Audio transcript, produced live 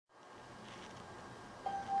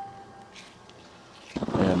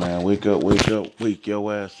man. Wake up, wake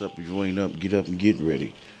your ass up. If you ain't up and get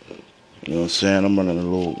ready. You know what I'm saying? I'm running a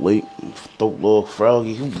little late, throat a little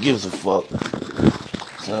froggy. Who gives a fuck?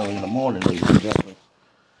 So in the morning, ladies and gentlemen,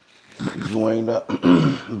 if you ain't up,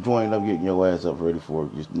 if you ain't up getting your ass up ready for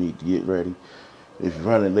it, you just need to get ready. If you're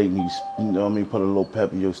running late, you know what I mean, put a little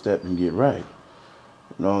pep in your step and get right.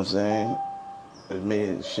 You know what I'm saying?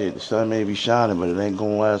 The sun may be shining, but it ain't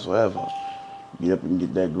gonna last forever. Get up and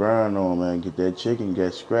get that grind on, man. Get that chicken,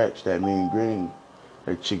 get scratch, that mean green,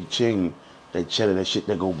 that chicken ching, that cheddar, that shit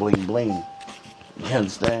that go bling bling. You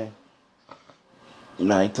understand?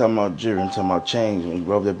 Nah, I ain't talking about jewelry, I'm talking about change. When you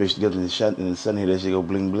rub that bitch together in the sun here, that shit go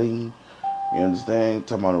bling bling. You understand? I'm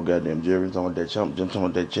talking about no goddamn jewelry, I'm talking about that chump, I'm talking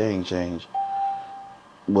about that change.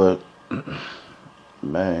 But,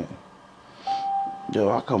 man, yo,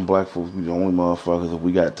 how come black folks be the only motherfuckers if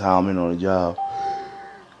we got time in on the job?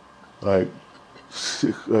 Like,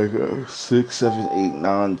 6, 7, 8,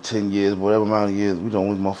 9, 10 years, whatever amount of years, we the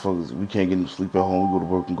only motherfuckers. We can't get no sleep at home. We go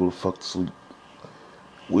to work and go to fuck to sleep.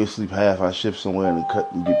 We'll sleep half our shift somewhere and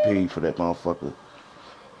cut and get paid for that motherfucker.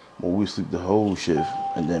 But we sleep the whole shift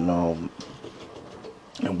and then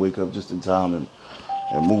and wake up just in time and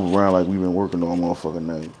move around like we've been working all motherfucking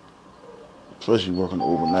night. Especially working the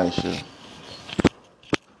overnight shift.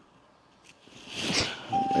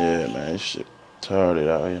 Yeah, man, this shit tired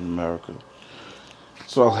out here in America.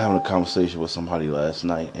 So I was having a conversation with somebody last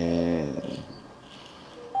night and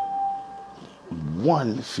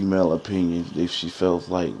one female opinion, if she felt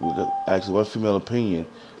like, actually one female opinion,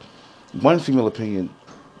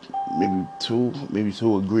 maybe two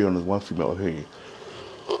agree on this one female opinion,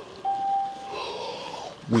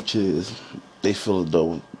 which is they feel as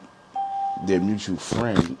though their mutual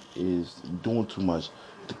friend is doing too much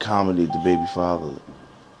to accommodate the baby father.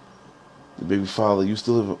 The baby father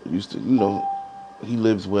he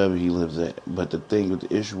lives wherever he lives at. But the thing with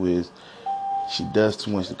the issue is she does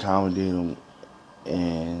too much to accommodate him,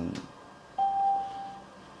 and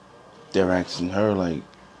they're asking her like,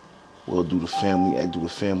 well, do the family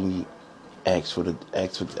ask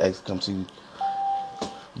come see,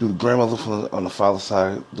 do the grandmother on the father's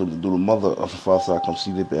side, do the mother of the father's side come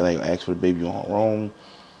see the baby, like ask for the baby on her own?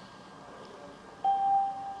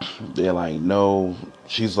 They're like, no.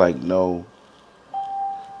 She's like, no.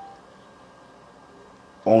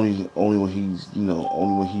 Only when only when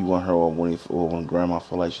he want her, or when grandma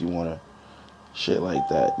feel like she want her, shit like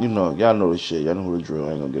that. Y'all know the shit. Y'all know who the drill.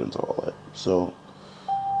 I ain't gonna get into all that. So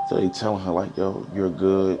they telling her like, yo, you're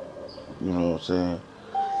good. You know what I'm saying?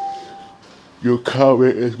 You're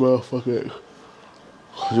comment is motherfucker.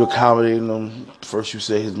 You're accommodating them. First you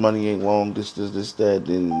say his money ain't long, this, that.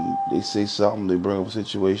 Then they say something, they bring up a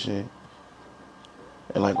situation.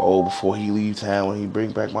 And like, oh, before he leaves town, when he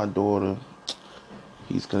bring back my daughter,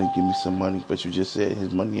 he's gonna give me some money. But you just said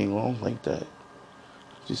his money ain't long like that.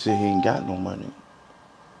 You said he ain't got no money.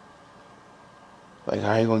 Like,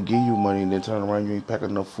 I ain't gonna give you money and then turn around, you ain't pack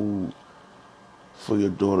enough food for your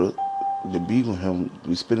daughter to be with him.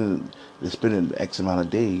 They're spending X amount of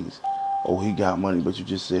days. Oh, he got money, but you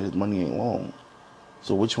just said his money ain't long.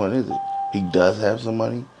 So which one is it? He does have some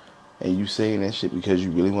money, and you saying that shit because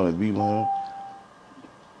you really want to be with him,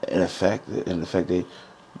 and the fact that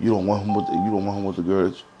you don't want him with the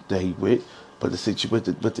girl that he with. But the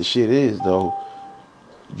shit is though,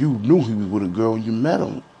 you knew he was with a girl when you met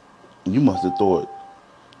him. You must have thought,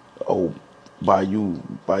 oh, by you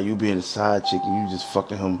being a side chick and you just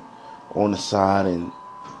fucking him on the side, and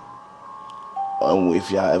if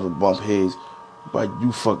y'all ever bump heads, by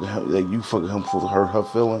you fucking him for her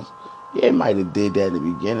feelings. Yeah, it might have did that in the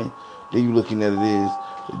beginning. Then you looking at it is,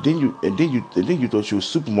 then you thought you was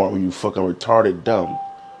super smart when you fucking retarded dumb.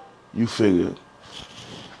 You figure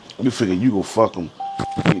you go fuck him,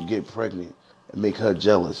 you get pregnant and make her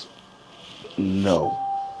jealous. No,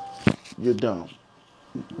 you're dumb.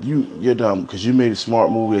 You're dumb because you made a smart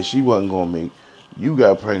move that she wasn't gonna make. You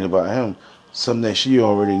got pregnant by him, something that she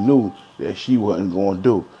already knew that she wasn't gonna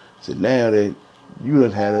do. So now that you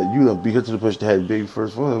done beat her to the push to have a baby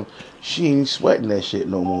first for him, she ain't sweating that shit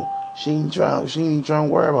no more. She ain't trying to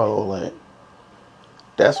worry about all that.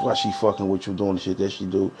 That's why she fucking with you doing the shit that she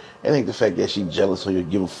do. It ain't the fact that she jealous or you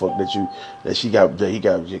give a fuck that he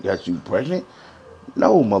got you pregnant.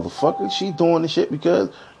 No, motherfucker. She doing the shit because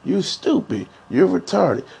you stupid. You're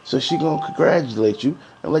retarded. So she gonna congratulate you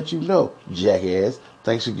and let you know, jackass,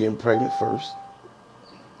 thanks for getting pregnant first.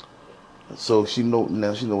 So she know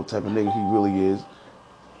what type of nigga he really is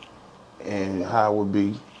and how it would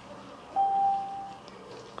be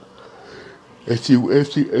if she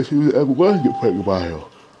ever was to get pregnant by him.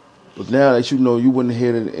 But now that you know you went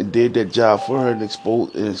ahead and did that job for her and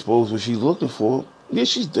exposed what she's looking for, Yeah,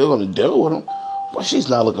 she's still gonna deal with him, but she's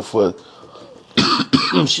not looking for.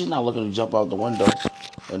 She's not looking to jump out the window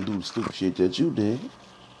and do the stupid shit that you did.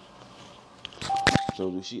 So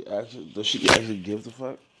does she actually give the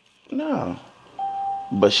fuck? No.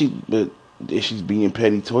 But if she's being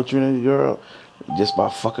petty, torturing the girl just by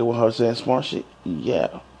fucking with her saying smart shit.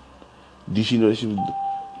 Yeah. Did she know that she was?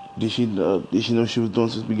 Did she know she was doing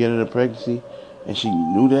since the beginning of the pregnancy, and she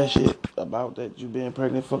knew that shit about that you being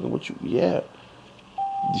pregnant, fucking with you? Yeah.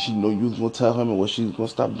 Did she know you was gonna tell her and what she's gonna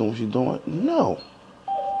stop doing what she's doing? No.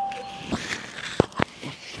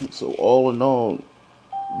 So all in all,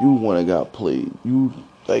 you one that got played. You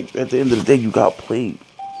like at the end of the day, you got played.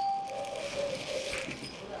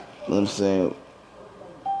 You know what I'm saying?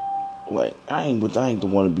 Like I ain't the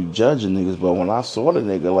one to be judging niggas, but when I saw the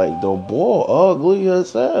nigga, like the boy ugly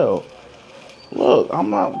as hell. Look, I'm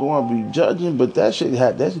not the one to be judging, but that shit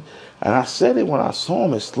had that shit, and I said it when I saw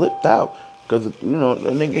him. It slipped out because the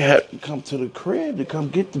nigga had to come to the crib to come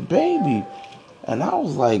get the baby, and I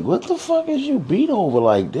was like, "What the fuck is you beat over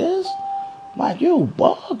like this? Like you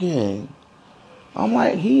bugging?" I'm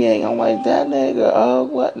like, he ain't. I'm like that nigga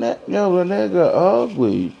ugly. The nigga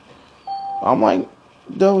ugly. I'm like,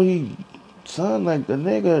 though he, son, like the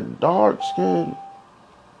nigga dark skin.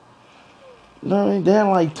 No, he damn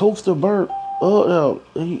like toaster burnt. No,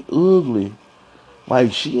 he ugly.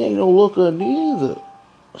 Like she ain't no looker neither.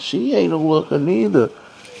 She ain't no looker neither.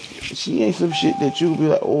 She ain't some shit that you be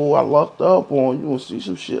like, oh, I locked up on. You gonna see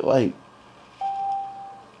some shit like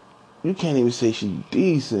you can't even say she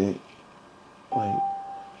decent. Like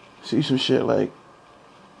see some shit like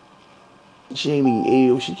she ain't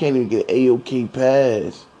even she can't even get an A-OK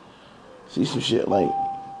pass. See some shit like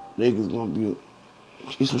niggas gonna be.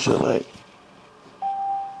 See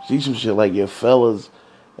some shit like your fellas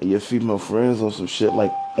and your female friends on some shit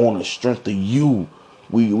like on the strength of you.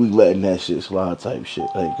 We letting that shit slide type shit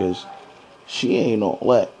like cause she ain't all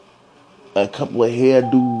that. A couple of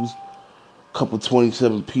hairdos, couple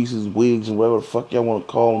 27 pieces, wigs, and whatever the fuck y'all want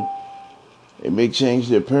to call them. It may change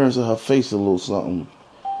the appearance of her face a little something.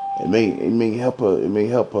 It may help her. It may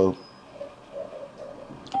help her.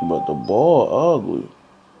 But the ball ugly.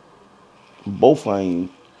 Both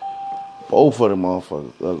ain't. Both of them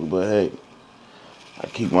motherfuckers ugly. But hey, I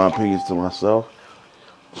keep my opinions to myself.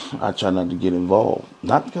 I try not to get involved.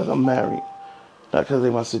 Not because I'm married. Not because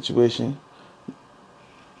of my situation.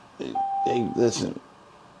 Hey, listen.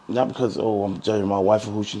 Not because, oh, I'm judging my wife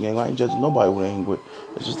for who she ain't. I ain't judging nobody who ain't with.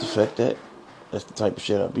 It's just the fact that that's the type of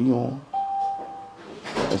shit I be on.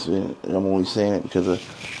 And I'm only saying it because a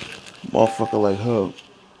motherfucker like her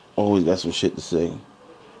always got some shit to say.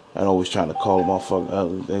 And always trying to call a motherfucker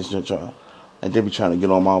out. They just trying, and they be trying to get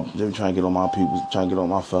on my people, trying to get on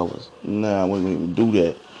my fellas. Nah, I wouldn't even do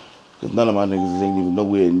that. Because none of my niggas ain't even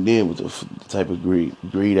nowhere near with the type of greed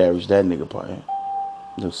average that nigga playing.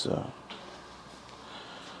 Just,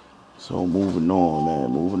 so moving on,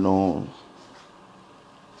 man. Moving on.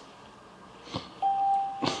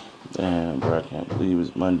 Damn, bro, I can't believe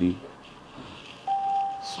it's Monday.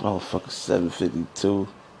 This motherfucker 7:52.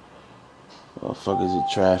 Motherfuckers in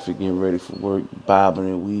traffic getting ready for work, bobbing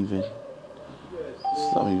and weaving.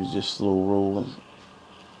 Some of you was just slow rolling.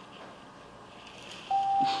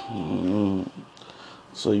 Mm-hmm.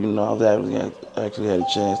 So I've actually had a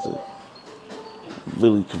chance to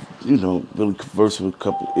really, really converse with a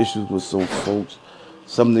couple issues with some folks.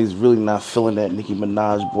 Some niggas really not feeling that Nicki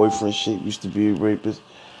Minaj boyfriend shit used to be a rapist.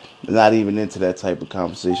 Not even into that type of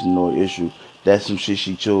conversation nor issue. That's some shit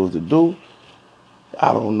she chose to do.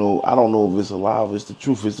 I don't know. I don't know if it's a lie, if it's the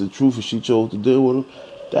truth. It's the truth. If she chose to deal with him,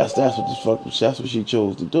 that's what she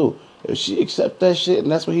chose to do. If she accept that shit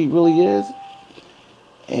and that's what he really is,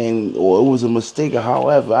 and or it was a mistake or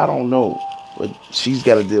however, I don't know. But she's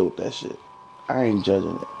got to deal with that shit. I ain't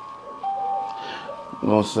judging it. You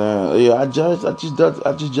know what I'm saying? Yeah, I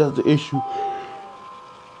just judged the issue.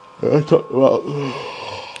 I talked about.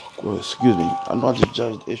 Well, excuse me. I know I just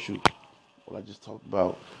judged the issue. What I just talked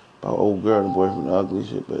about old girl and boyfriend and ugly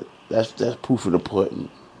shit, but that's proof of the pudding.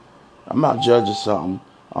 I'm not judging something.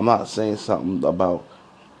 I'm not saying something about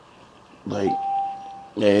like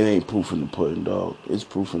yeah, it ain't proof in the pudding, dog. It's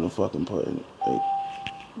proof in the fucking pudding. Like,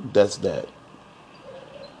 that's that.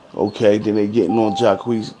 Okay, then they getting on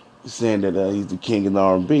Jacquees saying that he's the king of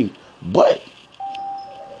R&B, but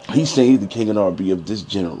he's saying he's the king of R&B of this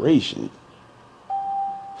generation.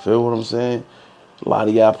 Feel what I'm saying? A lot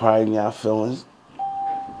of y'all probably in y'all feelings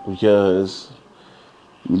because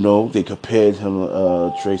they compared him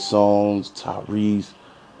to Trey Songz, Tyrese,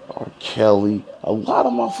 R. Kelly. A lot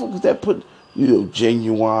of motherfuckers that put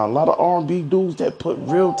Genuine. A lot of R&B dudes that put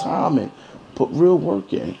real time in, put real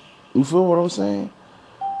work in. You feel what I'm saying?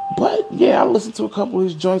 But yeah, I listened to a couple of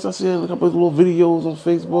his joints. I see a couple of little videos on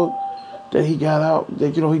Facebook that he got out.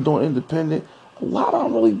 That he doing independent. A lot of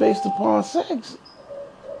them really based upon sex.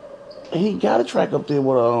 And he got a track up there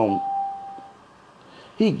with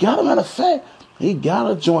he got a matter of fact, he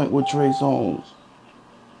got a joint with Trey Songz.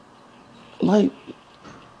 Like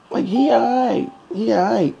he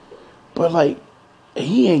alright, but like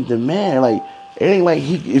he ain't the man. Like it ain't like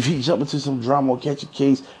if he jump into some drama or catch a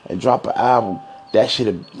case and drop an album, that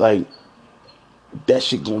shit that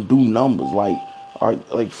shit gonna do numbers. Like, all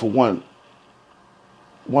right, like for one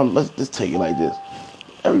let's just take it like this.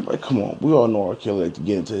 Everybody, come on, we all know R. Kelly like to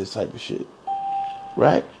get into this type of shit,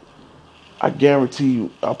 right? I guarantee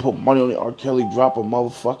you, I put money on it. R. Kelly drop a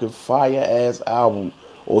motherfucking fire ass album,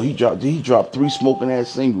 or he dropped 3 smoking ass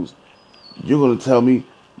singles. You're gonna tell me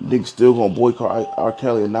niggas still gonna boycott R.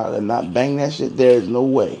 Kelly and not bang that shit? There is no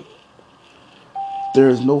way. There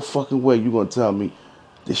is no fucking way you're gonna tell me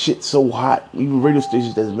the shit's so hot. Even radio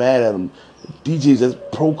stations that's mad at him, DJs that's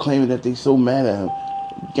proclaiming that they so mad at him.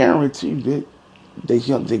 Guarantee you that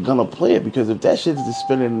they're gonna play it, because if that shit is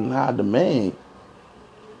spinning in high demand,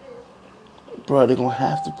 bro, they're gonna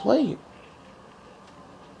have to play it.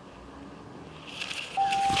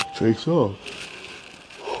 Trey Songz,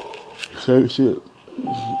 same shit.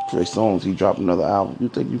 Trey Songz, he dropped another album. You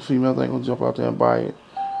think you females ain't gonna jump out there and buy it?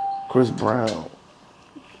 Chris Brown,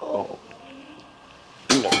 oh,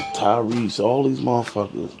 Tyrese, all these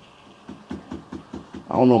motherfuckers.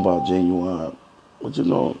 I don't know about Genuine, but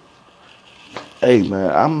hey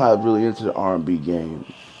man, I'm not really into the R&B game.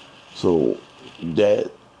 So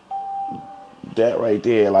that that right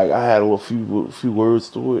there, like I had a few words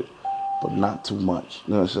to it, but not too much.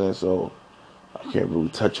 You know what I'm saying? So I can't really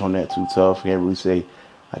touch on that too tough. I can't really say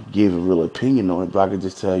I give a real opinion on it, but I can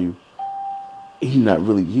just tell you he not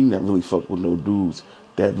really fuck with no dudes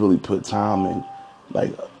that really put time in.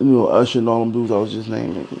 Like, Usher and all them dudes I was just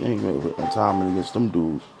naming, he ain't really put no time in against them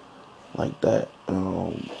dudes like that.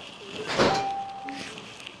 I'm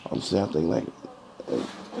saying, I think like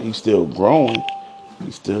he's still growing.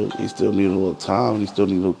 He still need a little time. He still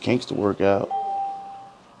need a little kinks to work out.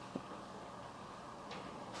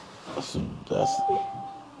 That's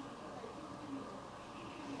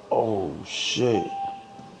oh shit.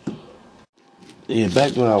 Yeah,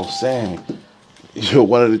 back when I was saying,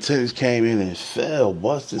 one of the tenants came in and fell,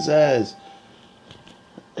 bust his ass.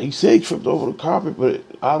 He said he tripped over the carpet, but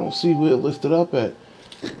I don't see where it lifted up at.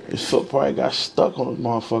 His foot probably got stuck on the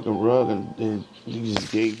motherfucking rug, and then he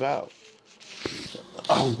just gave out.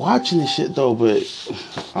 I was watching this shit though, but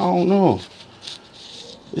I don't know.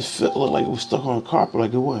 It felt like it was stuck on the carpet,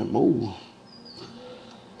 like it wouldn't move.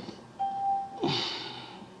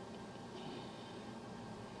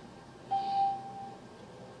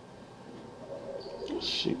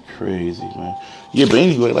 Shit crazy, man. Yeah, but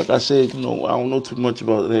anyway, like I said, I don't know too much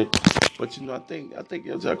about that. But I think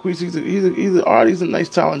Jacquees, he's an artist, he's a nice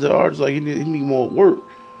talented artist. Like he need more work.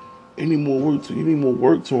 He need more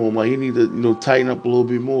work to him. Like he need to, tighten up a little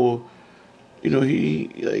bit more. He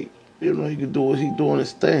like he could do what he doing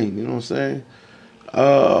his thing, you know what I'm saying?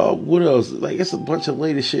 What else? Like it's a bunch of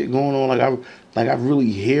latest shit going on. I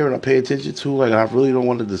really hear and I pay attention to. Like I really don't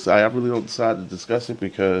want to decide. I really don't decide to discuss it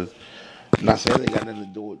because I'm not saying they got nothing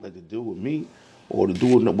to do with me or to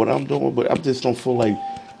do with what I'm doing. But I don't feel like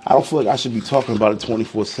I should be talking about it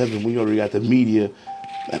 24/7 when you already got the media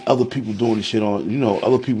and other people doing the shit on.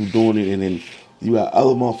 Other people doing it, and then you got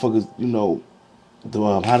other motherfuckers.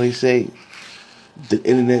 How they say the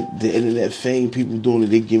internet fame people doing it,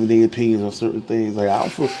 they giving their opinions on certain things. Like I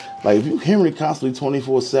don't feel like if you hearing it constantly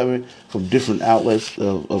 24/7 from different outlets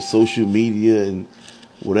of social media and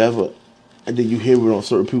whatever, and then you hear it on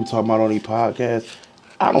certain people talking about on these podcasts,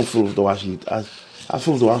 I don't feel as though I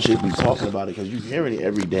feel as though I should be talking about it because you're hearing it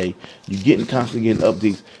every day. You're constantly getting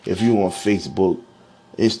updates. If you're on Facebook,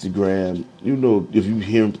 Instagram, if you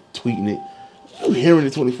hear them tweeting it, you're hearing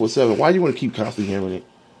it 24/7. Why do you want to keep constantly hearing it?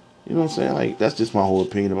 You know what I'm saying? Like that's just my whole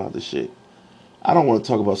opinion about this shit. I don't want to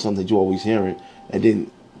talk about something that you always hearing, and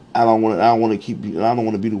then I don't want to keep. I don't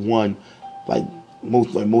want to be the one, like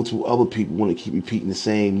multiple other people want to keep repeating the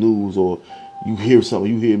same news, or you hear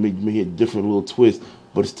something, you hear me hear different little twists,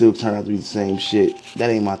 but it still turn out to be the same shit.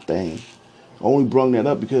 That ain't my thing. I only brung that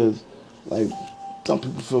up because, like, some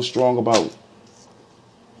people feel strong about,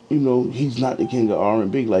 he's not the king of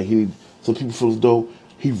R&B. Like some people feel as though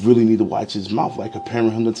he really need to watch his mouth, like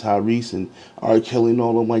comparing him to Tyrese and R. Kelly and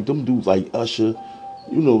all them. Like them dudes, like Usher,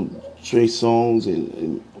 Trey Songz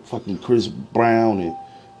and fucking Chris Brown and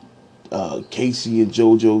Casey and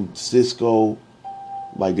JoJo Cisco.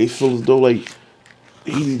 Like they feel as though like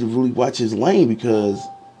he need to really watch his lane because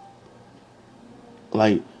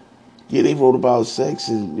like Yeah, they wrote about sex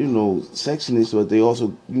and sexiness, but they also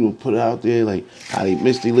put it out there like how they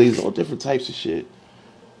miss their ladies, all different types of shit.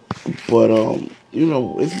 But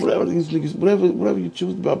it's whatever these niggas, whatever you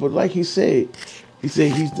choose about. But like he said he's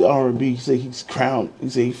the R&B. He said he's crowned. He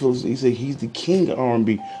said he feels. He said he's the king of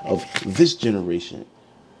R&B of this generation.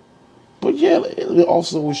 But yeah, it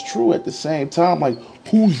also is true at the same time. Like,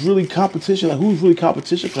 who's really competition? Like, who's really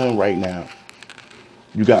competition for him right now?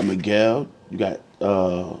 You got Miguel. You got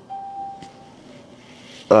uh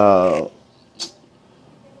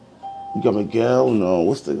you got Miguel.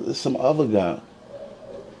 No, there's some other guy.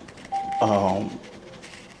 Um,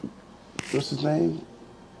 what's his name?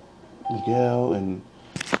 Miguel and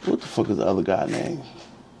what the fuck is the other guy name?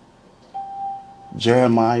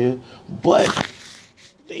 Jeremiah. But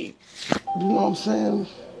they, you know what I'm saying?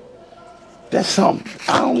 That's something.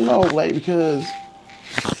 I don't know, like because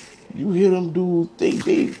you hear them dudes, they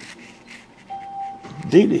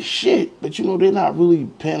the shit, but they're not really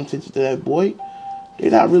paying attention to that boy.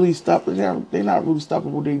 They're not really stopping. They're not really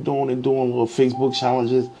stopping what they're doing and doing little Facebook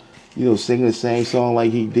challenges. Singing the same song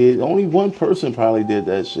like he did. Only one person probably did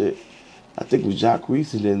that shit. I think it was Jacques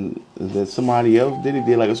Reese, and then somebody else did it.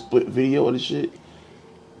 Did like a split video of the shit,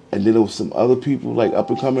 and then there was some other people like up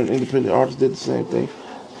and coming independent artists did the same thing.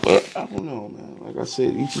 But I don't know, man. Like I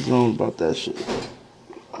said, each his own about that shit.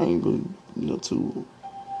 I ain't really too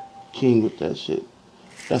keen with that shit.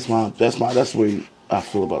 That's the way I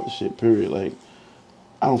feel about the shit. Period. Like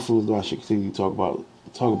I don't feel as though I should continue to talk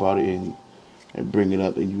about it and bring it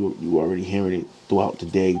up, and you already hearing it throughout the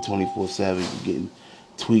day, 24/7. You getting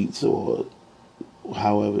tweets or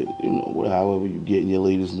however you getting your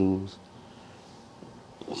latest news.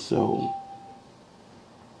 So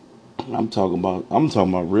I'm talking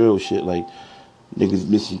about real shit like niggas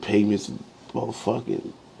missing payments,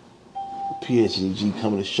 motherfucking PSG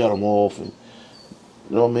coming to shut them off, and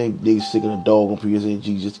you know what I mean? Niggas sticking a dog on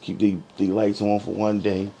PSG just to keep the lights on for one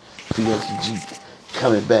day. PSG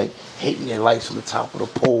coming back, hating their lights on the top of the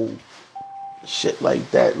pole, shit like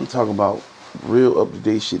that. I'm talking about real up to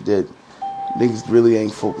date shit that niggas really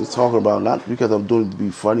ain't focused talking about. Not because I'm doing it to be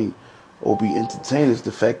funny or be entertained. It's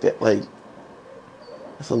the fact that like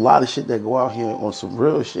there's a lot of shit that go out here on some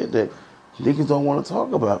real shit that niggas don't want to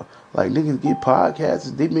talk about. Like niggas get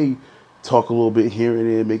podcasts, they may talk a little bit here and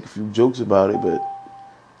there, make a few jokes about it, but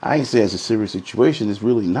I ain't saying it's a serious situation. It's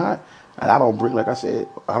really not. And like I said,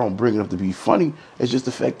 I don't bring it up to be funny. It's just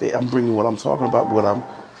the fact that I'm bringing what I'm talking about, what I'm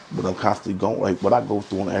constantly going, like what I go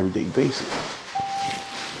through on an everyday basis.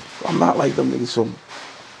 I'm not like them niggas from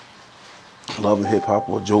Love and Hip Hop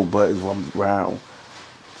or Joe Buttons where I'm around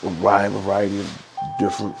a wide variety of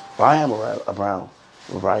different. I am around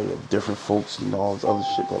a variety of different folks and all this other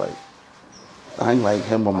shit, but like I ain't like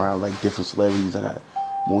him. I'm around like different celebrities. I got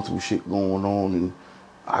multiple shit going on, and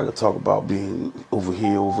I could talk about being over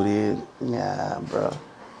here, over there. Nah, bro.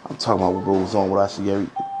 I'm talking about what goes on. What I see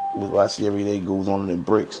every day goes on in the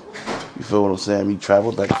bricks. You feel what I'm saying? Me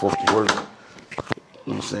traveling back and forth to work.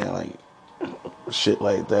 You know what I'm saying? Like shit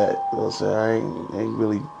like that. You know what I'm saying? I ain't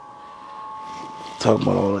really talking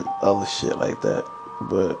about all that other shit like that.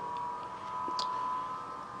 But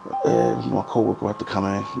my coworker about to come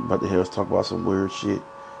in, about to hear us talk about some weird shit.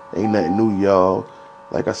 Ain't nothing new, y'all.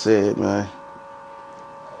 Like I said, man,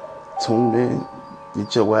 tune in,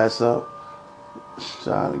 get your ass up,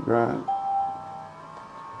 shine and grind.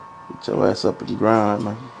 Get your ass up and grind,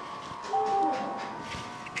 man.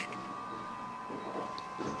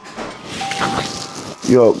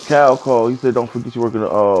 Yo, Cal called. He said, "Don't forget you working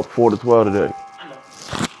 4 to 12 today."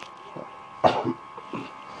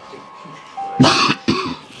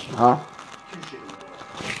 Huh?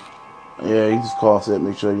 Yeah, he just called. Said,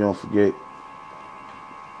 "Make sure you don't forget."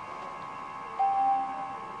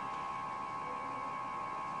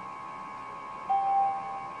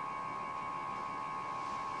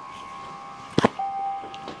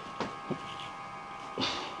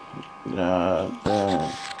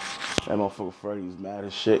 Damn. That motherfucker Freddie was mad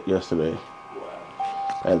as shit yesterday.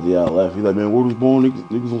 After y'all left, he like, "Man, where was born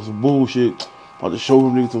niggas on some bullshit. About to show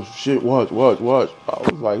them niggas some shit. Watch, watch, watch." I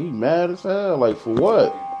was like, he mad as hell. Like, for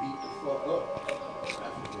what?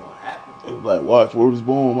 He was like, "Watch, where was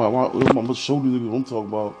born. I'm gonna show these niggas what I'm talking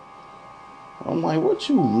about." I'm like, "What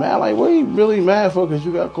you mad? Like, what you really mad for? Cause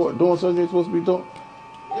you got caught doing something you ain't supposed to be doing?"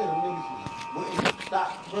 Yeah, them niggas wouldn't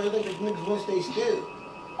stop, bro. Look, the niggas wouldn't stay still.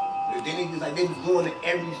 The niggas like they was going to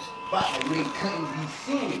every spot like where they couldn't be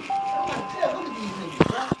seen. I'm like, damn, look at these niggas,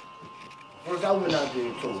 bro. First I went out there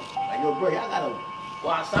and told them, like, yo, bro, y'all gotta go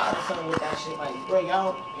outside or something with that shit. Like, bro,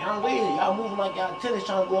 y'all waiting. Y'all moving like y'all tennis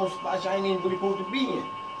trying to go on spots y'all ain't even really supposed to be in.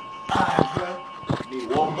 Alright, bro. They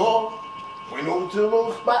walked off, went over to the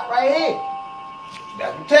little spot right here.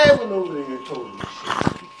 That's what Tab went over there and told me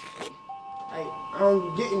shit. Like, I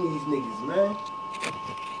don't be getting these niggas, man.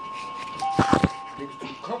 Niggas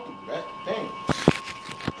too comfortable, that's the thing.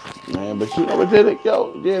 Man, but you know what they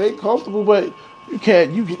they comfortable, but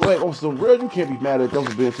like on some real, you can't be mad at them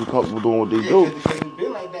for being too comfortable doing what they do. Because it's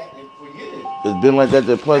been like that for years. It's been like that.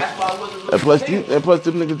 That plus, That's why I wasn't and plus, looking and plus,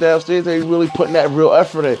 them niggas downstairs, they really putting that real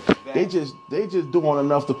effort in. They just doing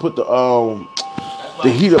enough to put the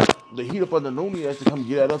heat up on the Nunez to come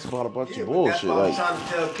get at us about a bunch of bullshit. That's why I was trying to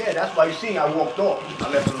tell Kev. That's why you see I walked off. I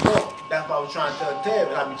left him alone. That's why I was trying to tell Tab,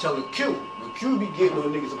 and I be telling Q. When Q be getting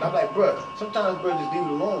those niggas, I'm like, bro, sometimes bro just leave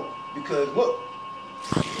it alone. Because look,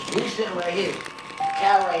 we sitting right here,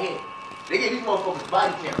 Cal right here. They get these motherfuckers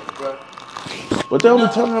body cameras, bro. But they only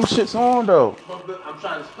telling them shit's on though. I'm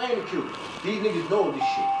trying to explain to Q. These niggas know this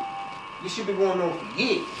shit. This shit been going on for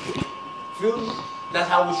years. Feel me? That's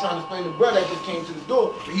how I was trying to explain to bro that just came to the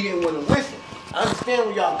door, but he didn't want to listen. I understand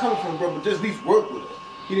where y'all coming from, bro, but just at least work with us.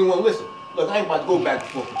 He didn't want to listen. Look, I ain't about to go back and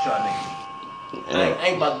forth with y'all niggas. I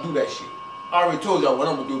ain't about to do that shit. I already told y'all what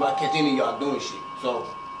I'm gonna do if I catch any of y'all doing shit. So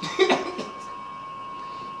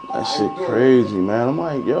that shit crazy, man. I'm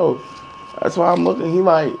like, yo, that's why I'm looking. He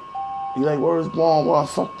like, where's Bond? Well,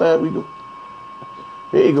 fuck that. We go.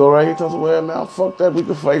 Here you go, right here. Tells me, well, man, fuck that. We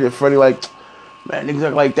can fight it. Freddie like, man, niggas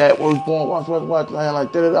act like that. Where's Bond? Watch, man,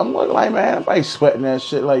 like that. I'm like, man, I ain't sweating that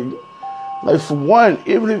shit. Like for one,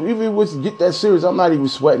 even if it was to get that serious, I'm not even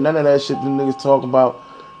sweating none of that shit the niggas talking about.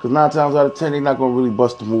 Cause 9 times out of 10, they not gonna really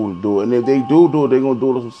bust the move to do it. And if they do it, they gonna do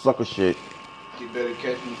it with some sucker shit. You better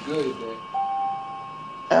catch me good, man.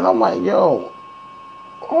 And I'm like, yo,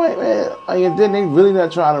 wait, man. Like, and then they really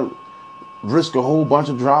not trying to risk a whole bunch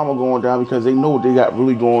of drama going down because they know what they got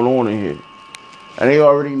really going on in here. And they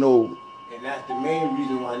already know. And that's the main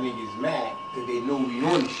reason why niggas mad, because they know we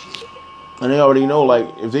on this shit. And they already know, like,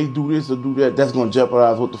 if they do this or do that, that's gonna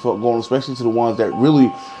jeopardize what the fuck going on, especially to the ones that really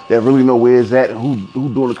know where it's at and who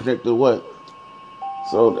doing the connect to what.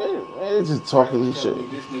 So they just talking this shit.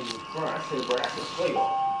 This nigga was crying. I said, bro, that's a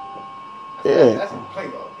playoff. Yeah. That's a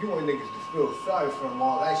playoff. You want niggas to feel sorry for him,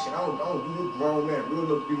 all that shit. I don't do this grown man. Real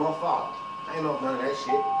enough to be my father. I ain't off none of that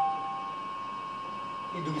shit.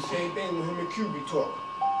 He do the same thing when him and Q be talking.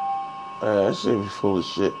 That shit be full of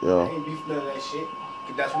shit, yo. I ain't beef none of that shit.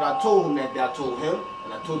 Cause that's what I told him that day. I told him,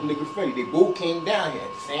 and I told the nigga Freddie. They both came down here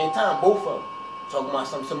at the same time, both of them. Talking about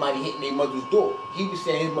somebody hitting their mother's door. He was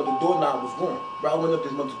saying his mother's doorknob was gone. Bro, I went up,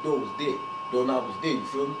 his mother's door was dead. Doorknob was dead, you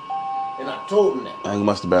feel me? And I told him that. I think it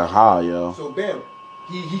must have been high, yo. So, bam,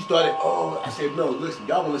 he started, I said, no, listen,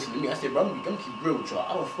 y'all gonna listen to me. I said, bro, I'm gonna keep real with y'all.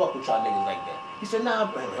 I don't fuck with y'all niggas like that. He said,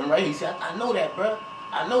 nah, bro. And right, he said, I know that, bro.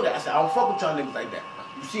 I know that. I said, I don't fuck with y'all niggas like that.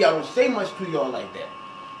 You see, I don't say much to y'all like that.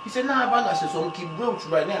 He said, nah, bro. I said, so I'm gonna keep real with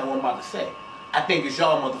you right now, what I'm about to say. I think it's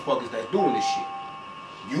y'all motherfuckers that's doing this shit.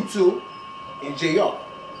 You two and JR.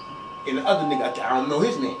 And the other nigga, I don't know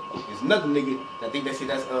his name. There's another nigga, I think that's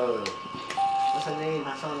what's her name?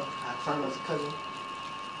 I found her cousin.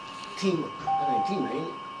 Tima. Her name Tima, ain't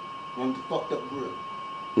it? One of the fucked up girl.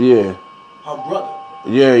 Yeah. Her brother.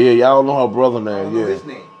 Yeah. Y'all know her brother name. I don't know his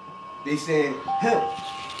name. They saying him.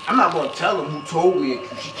 I'm not gonna tell him who told me.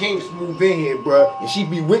 She came smooth in here, bruh, and she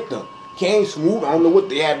be with them. Came smooth. I don't know what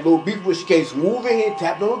they had a little beef with. She came smooth in here,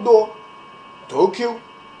 tapped on the door, told Q.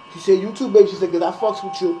 She said, you too, baby. She said, cause I fucks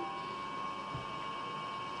with you.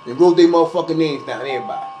 They wrote their motherfucking names down,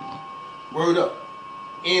 everybody. Word up.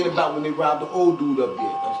 And about when they robbed the old dude up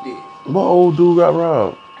there, upstairs. What old dude got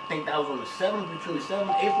robbed? I think that was on the 7th, between the 7th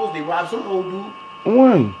and 8th. They robbed some old dude.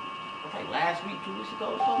 When? Like last week, 2 weeks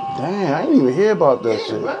ago or something. Damn, I didn't even hear about that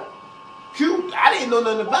shit. Bro. Q, I didn't know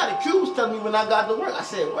nothing about it. Q was telling me when I got to work. I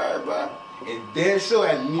said, word, bro. And then sure,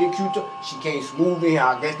 as me and Q talk, she came smooth in here.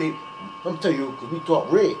 I guess I'm telling you, because we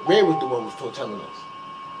talked Red. Red was the one who was telling us.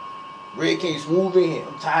 Red came smooth in here.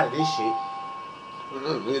 I'm tired of this shit. She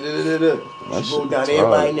wrote down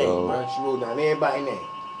everybody's name, bro. She wrote down everybody's name.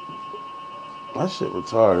 That shit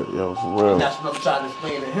retarded, yo, for real. That's what I'm trying to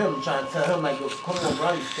explain to him. I'm trying to tell him, like, yo, come on, bro.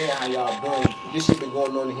 I understand how y'all doing. This shit been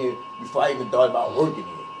going on in here before I even thought about working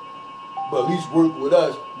here. But at least work with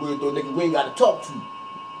us. We're those niggas we ain't got to talk to.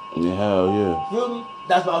 Yeah, hell yeah. Feel me?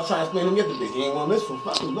 That's what I was trying to explain to him yesterday. He ain't want to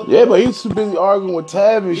listen. Yeah, but he's too busy arguing with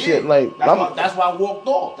Tab and shit. Like, that's why I walked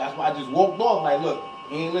off. That's why I just walked off. Like, look,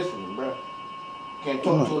 he ain't listening, bro. Can't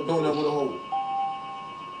talk to a donut with a hole.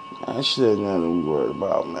 That shit ain't nothing to be worried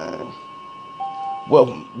about, man.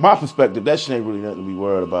 Well, my perspective, that shit ain't really nothing to be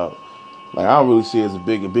worried about. Like, I don't really see it as a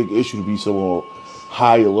big issue to be so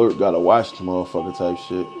high alert, gotta watch the motherfucker type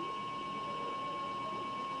shit.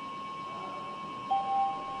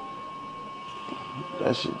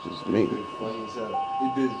 That shit just me. Funny as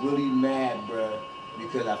hell. This bitch really mad, bruh,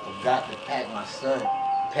 because I forgot to pack my son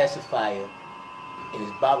pacifier in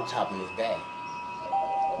his bottle top in his bag.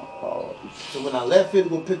 Oh, So when I left here to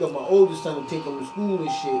go pick up my oldest son and take him to school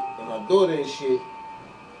and shit, and my daughter and shit,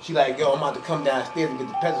 she like, yo, I'm about to come downstairs and get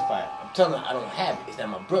the pacifier. I'm telling her I don't have it. It's at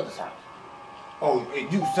my brother's house. Oh, hey,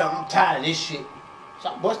 you son, I'm tired of this shit. So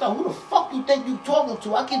I bust out, who the fuck you think you talking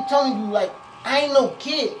to? I keep telling you, like, I ain't no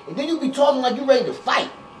kid. And then you be talking like you ready to fight.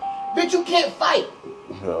 Bitch, you can't fight.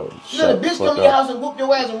 yo, You know the bitch come to your house and whoop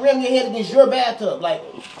your ass and ram your head against your bathtub. Like,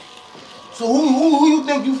 so who you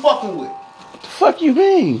think you fucking with? What the fuck you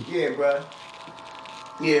mean? Yeah, bruh.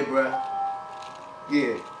 Yeah, bruh.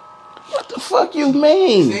 Yeah. What the fuck you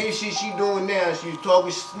mean? Same shit she doing now. She was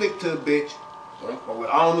talking slick to a bitch.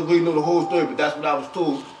 I don't really know the whole story, but that's what I was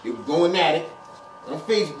told. They were going at it on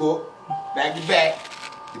Facebook, back to back.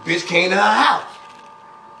 The bitch came to her house.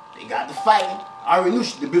 They got to fighting. I already knew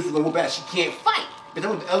the bitch was gonna go back. She can't fight. But I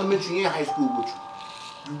went to elementary and high school with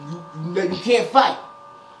you. You can't fight.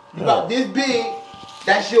 You about this big,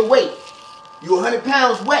 that's your weight. You 100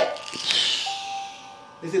 pounds wet.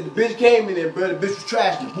 They said the bitch came in there, bro. The bitch was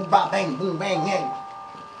trashing. Boom, bop, bang, boom, bang, bang.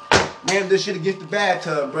 Rammed this shit against the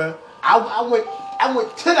bathtub, bro. I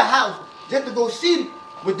went to the house just to go see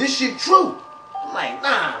was this shit true. I'm like,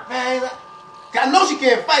 nah, man. I know she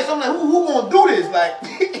can't fight, so I'm like, who gonna do this? Like,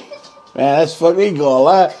 Man, that's fucking gonna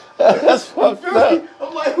lie. That's fucked up.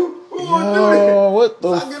 I'm like, who gonna do this? What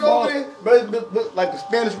the so fuck? I get over there, bro, it looked like a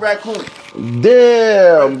Spanish raccoon.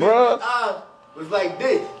 Damn, bro. His eyes was like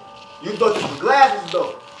this. You thought this was glasses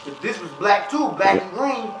though. But this was black too, black and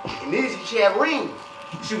green. And this she had rings.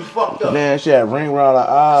 She was fucked up. Man, she had ring around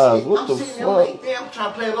her eyes. What the sitting there, I'm like, fuck? damn, I'm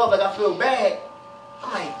trying to play it off like I feel bad.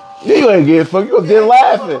 I'm like, You ain't getting fucked. You gonna get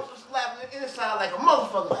laughing. I was laughing inside like a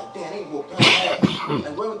motherfucker. Like, damn, they whooped her ass.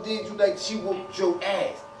 Like, what did you like? She whooped your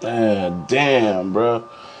ass. Damn, bro.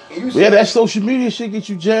 Yeah, that social media shit get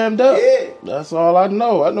you jammed up. Yeah. That's all I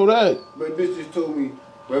know. I know that. But bitch just told me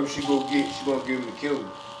wherever she go get, she gonna give him to kill me.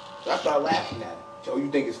 So I started laughing at her. So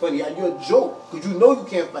you think it's funny? You're a joke, cause you know you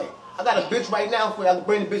can't fight. I got a bitch right now for you. I can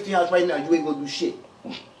bring the bitch to your house right now. You ain't gonna do shit.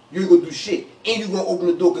 You ain't gonna do shit. And you gonna open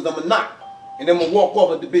the door cause I'ma knock. And then I'm gonna walk off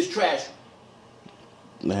like the bitch trash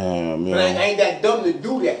you. Damn, man. But I ain't that dumb to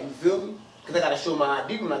do that, you feel me? Cause I gotta show my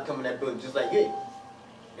ID when I come in that building just like it.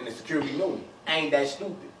 And the security know me. I ain't that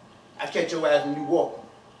stupid. I catch your ass when you walk.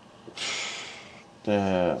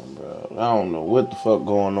 Damn, bro. I don't know what the fuck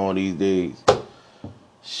going on these days.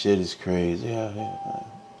 Shit is crazy out here, man.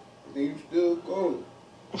 And you still going.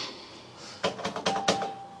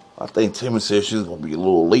 I think Timmy said she's gonna be a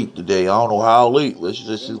little late today. I don't know how late, but she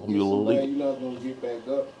said she's gonna be a little late. You're not gonna get back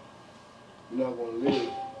up. You're not gonna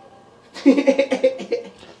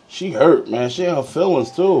live. She hurt, man. She had her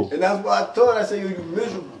feelings too. And that's what I told her. I said, yo, you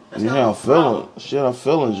miserable. That's Yeah, her feelings. She had her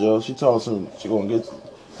feelings, yo. She told him she gonna get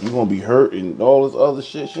you gonna be hurt and all this other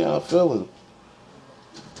shit. She had her feelings.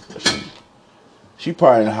 She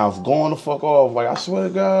probably in the house going the fuck off. Like, I swear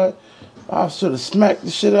to God, I should have smacked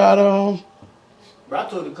the shit out of him. But I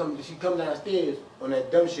told her she come downstairs on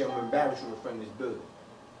that dumb shit. I'm gonna embarrass you in front of this building.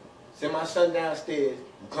 Send my son downstairs.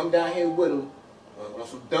 You come down here with him on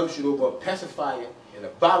some dumb shit over a pacifier and a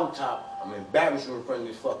bottle top. I'm gonna embarrass you in front of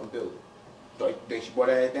this fucking building. So you think she brought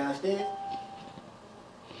her ass downstairs?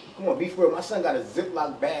 Come on, be for real. My son got a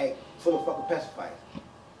Ziploc bag full of fucking pacifiers.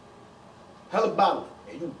 Hella bottles.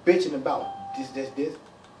 And you bitching about this.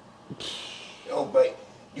 Oh, but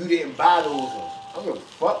you didn't buy those. I don't give a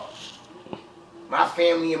fuck. My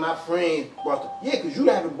family and my friends bought them. Yeah, because you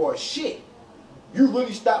haven't bought shit. You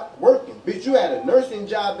really stopped working. Bitch, you had a nursing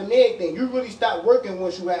job and everything. You really stopped working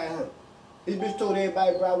once you had him. This bitch told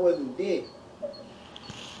everybody, bro, I wasn't dead.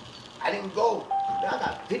 I didn't go. Man, I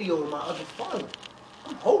got video on my other phone.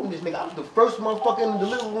 I'm holding this nigga. I was the first motherfucker in the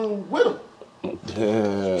living room with him.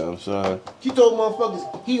 Damn, I'm sorry. She told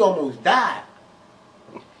motherfuckers he almost died.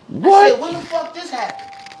 What? I said, when the fuck this happened?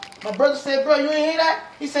 My brother said, bro, you ain't hear that?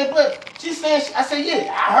 He said, bro, she saying, I said,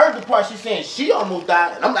 yeah, I heard the part she saying she almost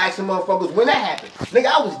died. And I'm asking motherfuckers when that happened. Nigga,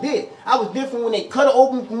 I was dead. I was different when they cut her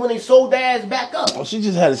open from when they sewed their ass back up. Well, she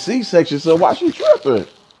just had a C-section, so why she tripping?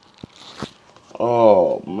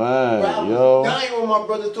 Oh, man, Bro, I was dying when my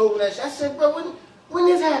brother told me that shit. I said, bro, when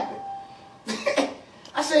this happened?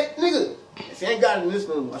 I said, nigga, I said, I ain't got it in this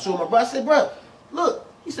room. I showed my brother, I said, bro, look.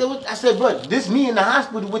 He said, what? I said, bro, this me in the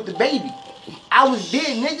hospital with the baby. I was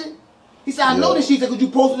dead, nigga. He said, I know this shit because you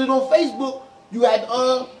posted it on Facebook. You had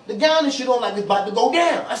the gown and shit on like it's about to go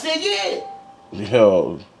down. I said, yeah.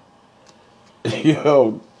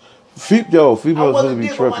 Yo, females really be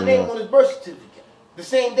tripping, I put my name on his birth certificate the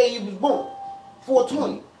same day he was born,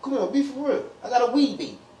 4/20. Come on, be for real. I got a weed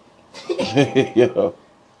baby. Yo.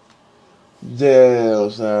 Damn,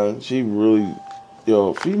 son. She really,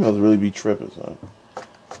 yo, females really be tripping, son.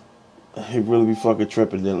 They really be fucking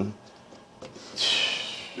tripping, Dylan. But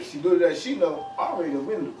see, little that she know, I already done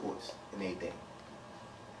win the courts and everything.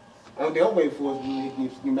 Only thing I'm waiting for is when they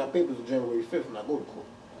give me my papers on January 5th when I go to court.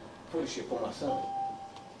 For the shit for my son.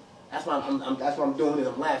 That's why that's what I'm doing is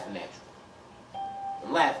I'm laughing at you.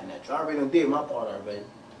 I'm laughing at you. I already done did my part already.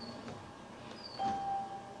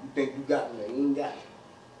 You think you got me, you ain't got me.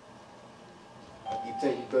 You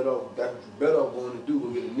think you better off, that's what you better off going to do, go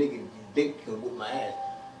get a nigga you think can whoop my ass.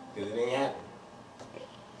 Cause it ain't happening.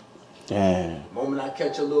 Damn. The moment I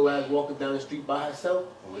catch your little ass walking down the street by herself,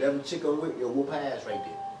 or whatever chick I'm with, you'll whoop her ass right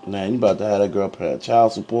there. Man, you about to have that girl pay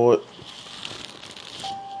child support.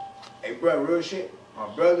 Hey, bro, real shit. My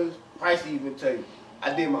brothers, Price even tell you,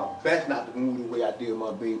 I did my best not to move the way I did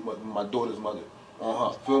my daughter's mother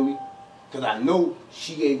on her. Feel me? Cause I know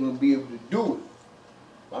she ain't gonna be able to do it.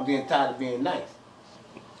 I'm getting tired of being nice.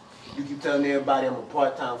 You keep telling everybody I'm a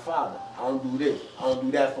part-time father. I don't do this. I don't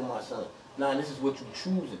do that for my son. Nah, this is what you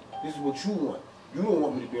choosing. This is what you want. You don't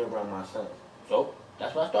want me to be around my son. So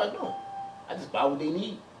that's what I started doing. I just buy what they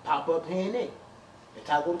need, pop up here and there,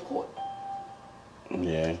 until I go to court.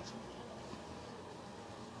 Yeah.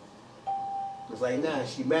 It's like, nah,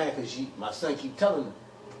 she mad because my son keep telling her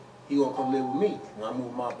he gonna come live with me when I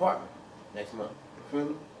move my apartment next month. You feel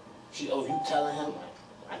me? You telling him?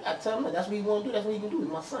 I tell him that's what he wanna do. That's what he can do. He's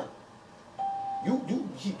my son. You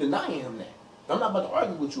keep denying him that. I'm not about to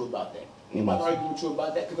argue with you about that. I'm about to argue with you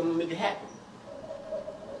about that because I'm gonna make it happen.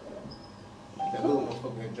 That little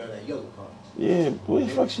motherfucker enjoy that yellow car. Yeah, where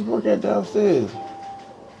the fuck she work at downstairs?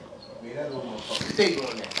 Man, that little motherfucker stay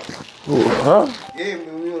on that. Who, huh? Yeah,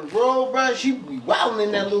 man, we on the road, bro. She be wilding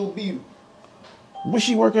in that little beetle. Where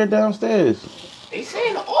she work at downstairs? They say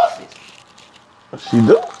in the office. She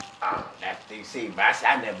do? That they say, but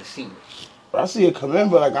I never seen it. I see her come in,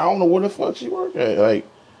 but like I don't know where the fuck she work at. Like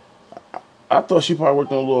I thought she probably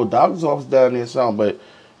worked in a little doctor's office down there or something, but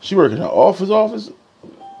she work in the office.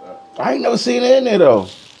 I ain't never seen her in there though.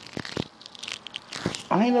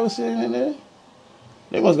 I ain't never seen her in there.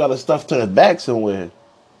 They must got her stuff to the back somewhere.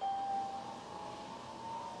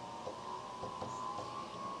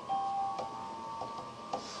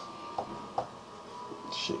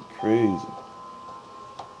 Shit crazy.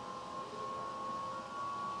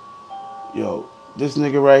 Yo, this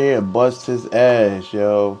nigga right here bust his ass,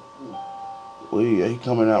 yo. He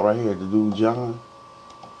coming out right here, the dude John.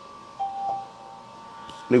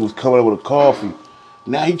 Nigga was coming up with a coffee.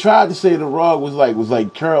 Now he tried to say the rug was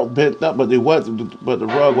like curled, bent up, but it wasn't. But the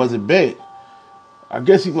rug wasn't bent. I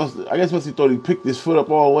guess he thought he picked his foot up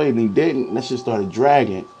all the way and he didn't. And that shit started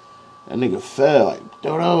dragging. That nigga fell like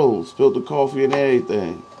dodo, spilled the coffee and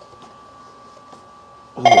everything.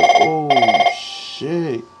 I was like, oh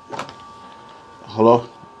shit. Hello.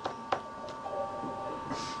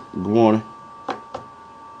 Good morning.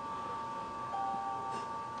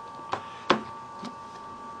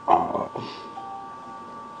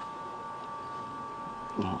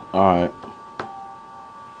 All right.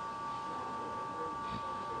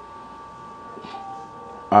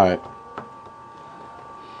 All right.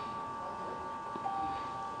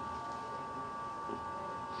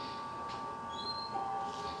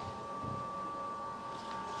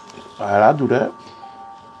 All right, I'll do that.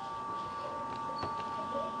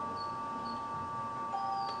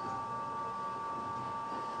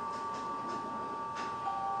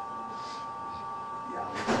 Yeah, I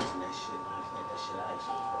was watching that shit last night. That shit I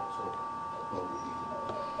actually felt so. What would be?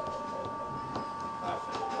 I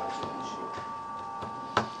felt watching that shit.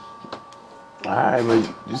 All right,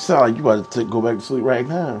 but you sound like you about to go back to sleep right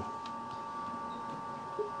now.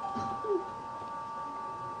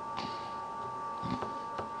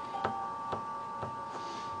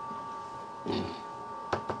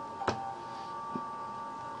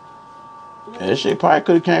 That shit probably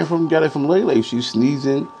could have got it from Lele. She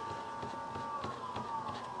sneezing.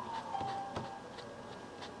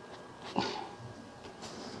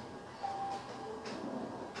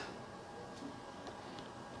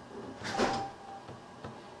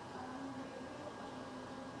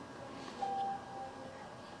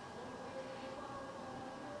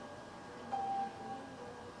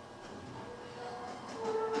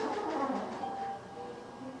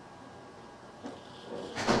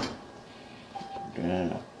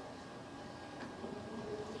 Yeah.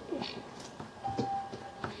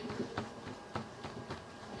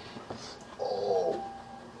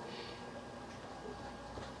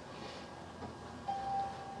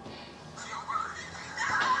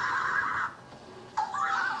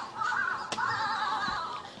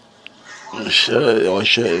 Shut or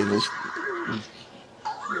shut.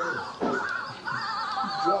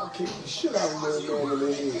 Drop kick the shit out of that man in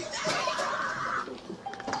the head.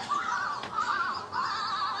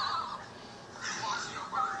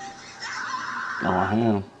 Oh,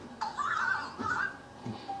 him.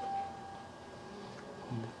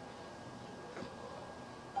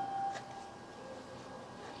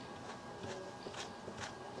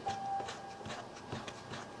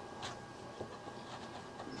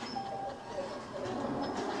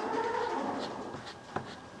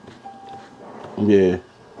 Yeah.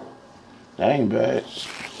 That ain't bad.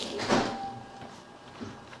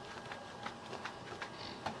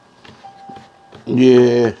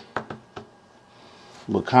 Yeah.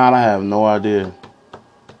 But kinda have no idea.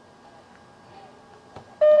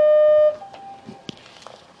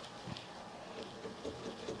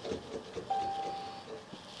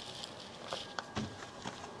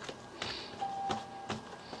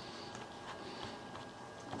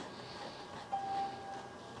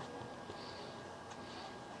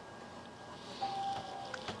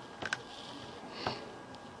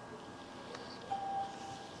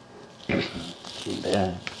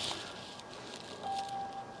 Yeah.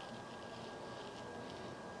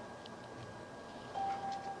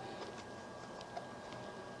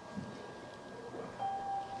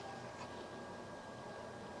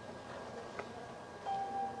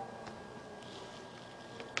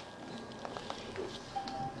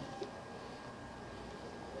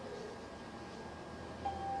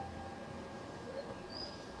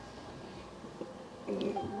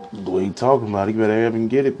 The way he talking about it, you better have him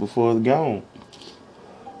get it before it's gone.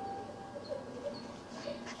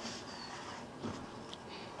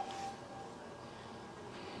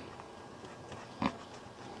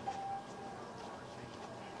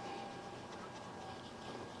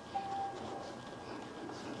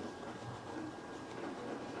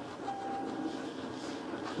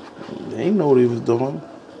 They ain't know what he was doing.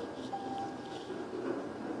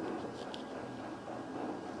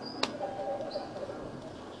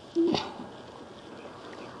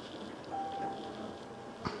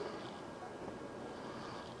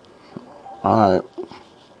 All right.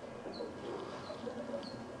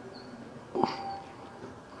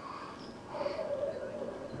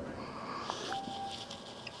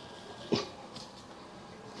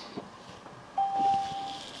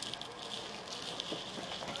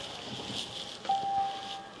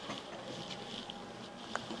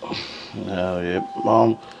 Hell yeah.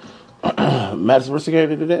 Madison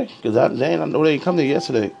Ristigator today? Because I know they ain't come there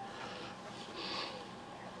yesterday.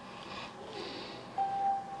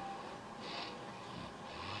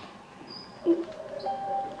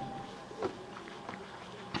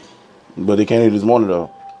 But they came here this morning,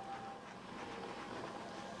 though.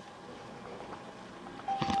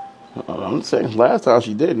 I'm saying, last time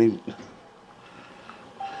she didn't.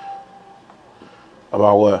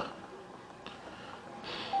 About what?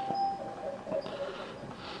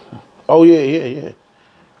 Oh, yeah, yeah, yeah.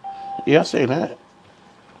 Yeah, I say that.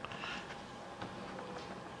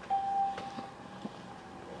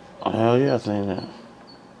 Hell yeah, I say that.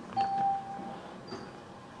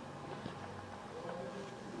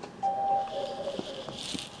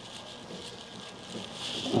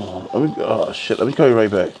 Let me call you right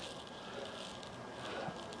back.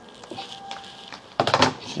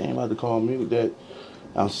 She ain't about to call me with that.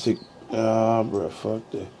 I'm sick. Bro, fuck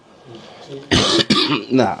that.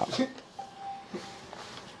 Nah.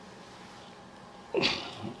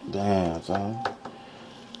 Damn, son.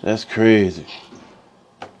 That's crazy.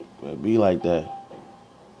 It be like that.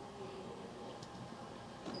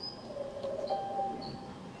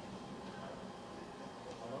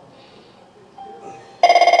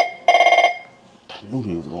 I knew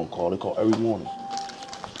he was gonna call. They call every morning.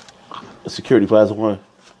 Security Plaza 1.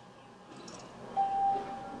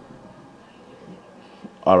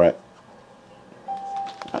 All right.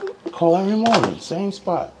 I call every morning. Same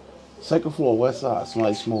spot. Second floor, west side.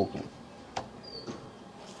 Somebody smoking.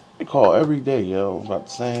 They call every day, yo. About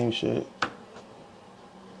the same shit.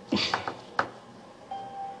 I'm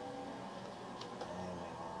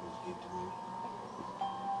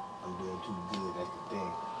doing too good, that's the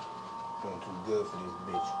thing. Doing too good for this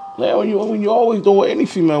bitch. Yeah, when you always doing any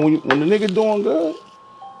female, when the nigga doing good,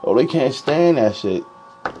 oh, they can't stand that shit.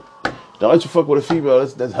 Don't let you fuck with a female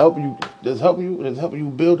that's helping you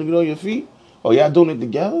build and get on your feet. Oh, y'all doing it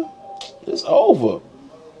together? It's over.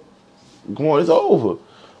 Come on, it's over.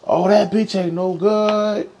 Oh, that bitch ain't no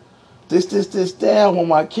good. That. I want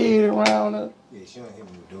my kid around her. Yeah, she don't hit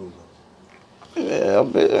me with those. Yeah, I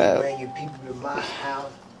bet. Bringing people to my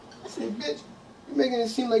house. I said, bitch, You making it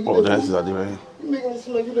seem like you Oh, live that's in. not man. You making it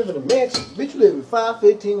seem like you live in a mansion. Bitch, you live in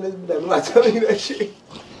 515. I'm not telling you that shit.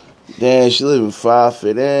 Damn, she live in 5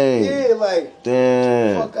 feet. Dang. Yeah, like,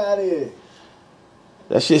 Damn. fuck out of here.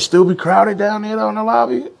 That shit still be crowded down there on the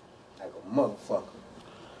lobby? Like a motherfucker.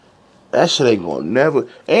 That shit ain't gonna never. And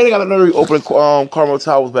they got another opening Carmel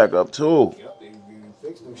Towers back up too. Yep, they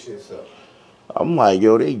fix them shits up. I'm like,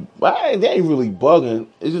 yo, they ain't really bugging.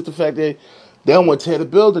 It's just the fact that they don't want to tear the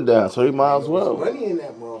building down, so they might as well. There's money in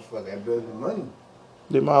that motherfucker. That building money.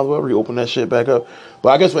 They might as well reopen that shit back up. But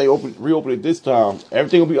I guess when they reopen it this time,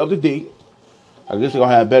 everything will be up to date. I guess they're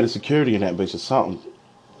gonna have better security in that bitch or something.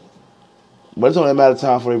 But it's only a matter of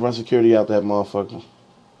time before they run security out that motherfucker.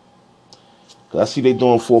 Cause I see they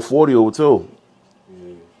doing 440 over too.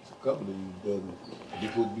 Yeah, it's a couple of these buildings. They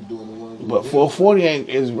supposed to be doing the ones. But 440 ain't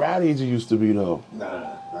as rowdy as it used to be though.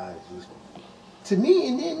 Nah, it's used to me,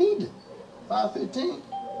 and then neither. 515.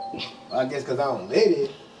 I guess because I don't live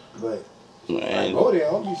it, but Man, I go there,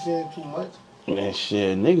 I don't be seeing too much. man,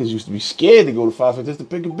 shit, niggas used to be scared to go to 550 just to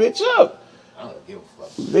pick a bitch up. I don't give a fuck.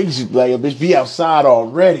 Niggas used to be like, a bitch be outside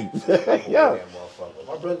already. Yeah.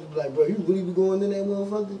 My brother be like, bro, you really be going in that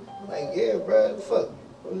motherfucker? I'm like, yeah, bro, fuck.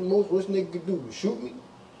 What's the most worst nigga could do? Shoot me?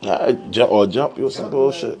 Jump you or some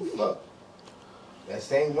bullshit. Like, fuck. That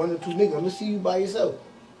same 1 or 2 niggas, I'm gonna see you by yourself.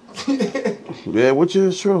 Yeah, which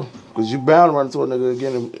is true. Cause you bound to run into a nigga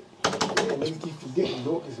again. Yeah, niggas keep forgetting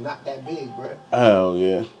Newark is not that big, bro. Hell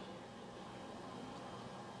yeah.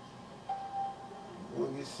 You'll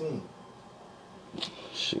get seen.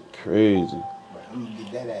 Shit crazy. But I'm gonna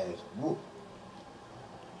get that ass whooped.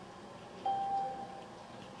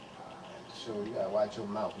 So you gotta watch your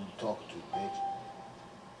mouth who you talking to, bitch.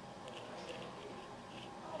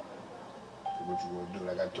 So what you gonna do?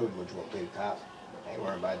 Like I told you, what you gonna pay the cops? I ain't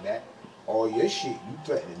worried about that. All your shit, you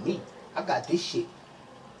threatening me. I got this shit.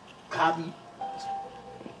 Copy.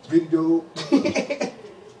 Video.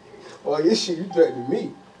 All your shit, you threatening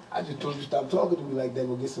me. I just told you stop talking to me like that.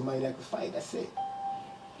 Go get somebody that can fight. That's it.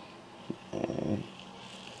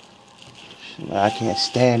 I can't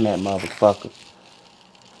stand that motherfucker.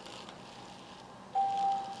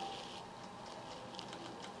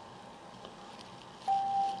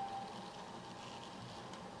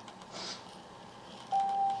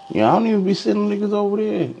 Yeah, I don't even be sending niggas over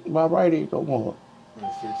there by Rite Aid no more.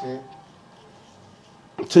 15?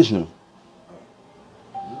 Teaching them.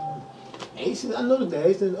 I noticed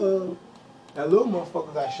that. That little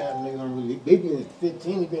motherfucker got shot and niggas don't really. They be in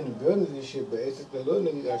 15, they be in the buildings and shit, but it's just the little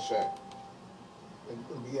niggas got shot. They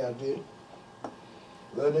be out there.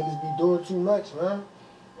 Little niggas be doing too much, man.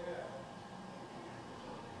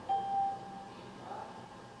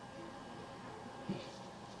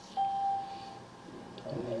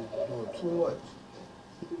 Doing too much.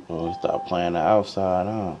 Oh, stop playing the outside,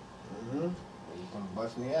 huh? Mm-hmm. They come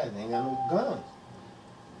busting their ass. They ain't got no guns.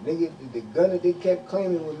 Nigga, the gun that they kept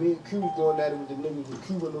claiming when me and Q was doing that, it was the niggas with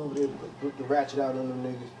Cuban over there put the ratchet out on them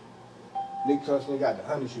niggas. Niggas thought they got the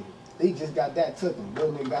 100 shooter. They just got that took him.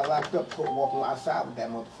 Little nigga got locked up, walking outside with that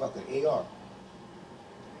motherfucking AR.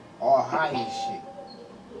 All high and shit.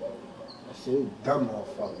 That shit dumb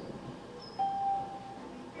motherfucker.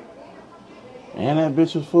 And that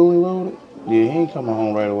bitch was fully loaded? Yeah, he ain't coming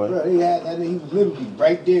home right away. Bro, he had that. He was literally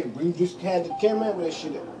right there. We just had the camera with that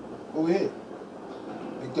shit over here.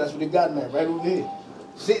 Like that's what they got him at, right over here.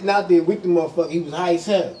 Sitting out there with the motherfucker. He was high as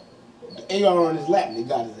hell. The AR on his lap, they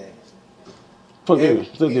got his ass. Fuck yeah,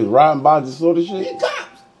 still just riding by this sort of shit? They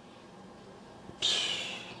cops.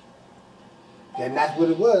 And that's what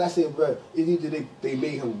it was. I said, bro, it's either they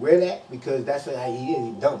made him wear that because that's how he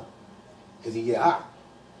is. He dumb. Because he get high.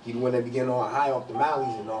 He the one that be getting all high off the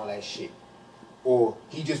mollies and all that shit. Or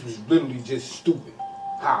he just was literally just stupid.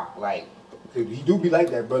 How? Like, he do be like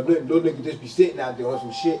that, bro. Little nigga just be sitting out there on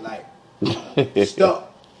some shit like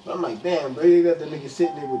stuck. But I'm like, damn, bro, you got the nigga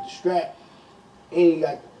sitting there with the strap. And he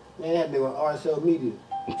got, man, that nigga on RSL Media.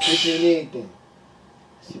 Picture and everything.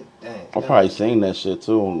 Shit, dang. I probably seen that shit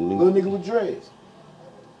too. Little nigga with dreads.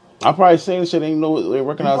 I probably seen that shit, ain't know they You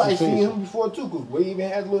recognize probably his face. seen him before too, cause we even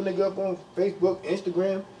had a little nigga up on Facebook,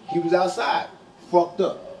 Instagram. He was outside, fucked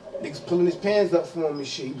up. Niggas pulling his pants up for him and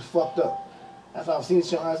shit. He was fucked up. That's why I've seen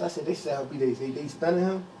shit. I said they said they stunning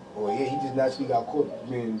him. Or yeah, he just naturally got caught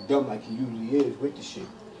being dumb like he usually is with the shit.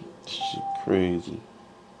 Shit crazy.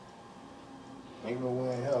 Ain't no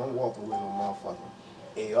way in hell I'm walking with no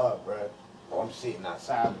motherfucking AR, bruh. Or I'm sitting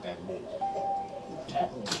outside with that bitch.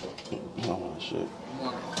 Tapping me. Oh shit.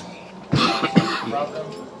 Problem.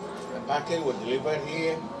 The package was delivered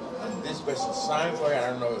here, and this person signed for it.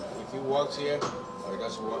 I don't know if he works here or he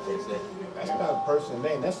doesn't work here. That's not a person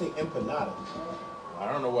name. That's the empanada.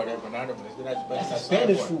 I don't know what empanada, but that's That's a I signed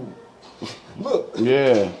Spanish for it. food. Look,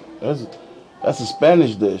 Yeah, that's a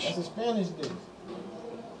Spanish dish. that's a Spanish dish.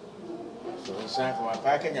 So he signed for my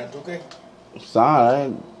package and took it.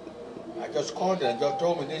 Sign. I just called them and just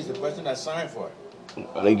told me this is the person that signed for it.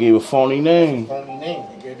 They gave a phony name. Phony name.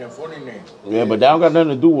 He gave them funny name. Yeah, but that don't got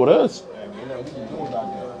nothing to do with us. Yeah, you know, we can do about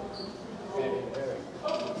that.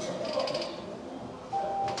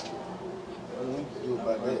 What we can do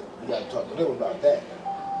about that? We gotta talk to them about that.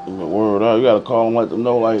 Word up, you gotta call them, let them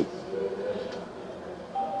know, like,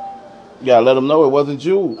 you gotta let them know it wasn't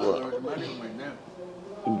you. I heard the money right now.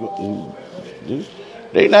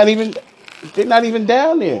 They not even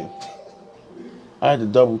down there. I had to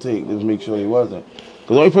double take just to make sure he wasn't.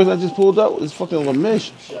 Cause the only person I just pulled up was fucking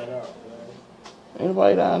Lamish. Shut up, man.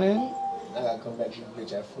 Anybody down there? I gotta come back to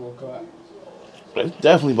this bitch at 4 o'clock. It's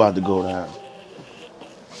definitely about to go down.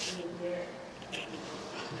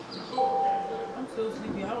 I'm still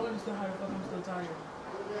sleepy. I don't understand how the fuck I'm still tired.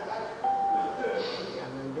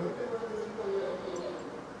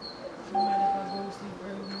 No matter if I go to sleep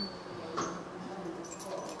early.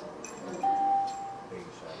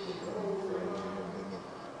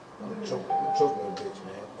 Choke that bitch,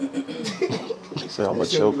 man. He said, I'm That a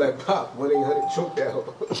shit choke. be like, Pop, 1-800 choke that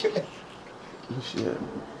hoe. Shit.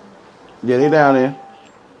 Yeah, they down there.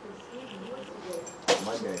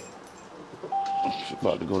 My man. She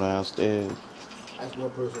about to go downstairs. That's one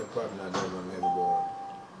person apartment I never want to ever go on.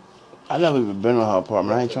 I never even been to her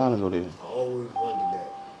apartment. I ain't trying to go there. I always wondered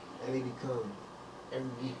that. And they become every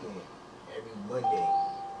weekend, every Monday,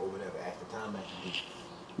 or whatever, after time after week.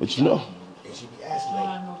 But you know, And she be asking, I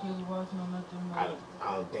like, have no kids watching or nothing.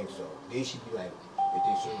 I don't think so. Then she be like, if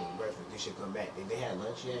they serve them breakfast, they should come back. They had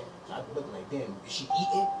lunch yet? So I be looking like, damn, is she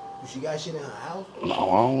eating? Do she got shit in her house? no, I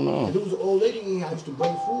don't And know. there was an old lady in here I used to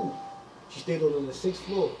bring food. She stayed on the 6th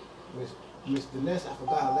floor. Miss Vanessa, I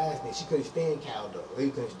forgot her last name. She couldn't stand Cal though. Lady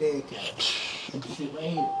couldn't stand Cal. And she sit right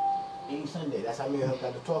here. Any Sunday. That's how me and her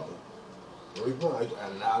got to talking. Where we going?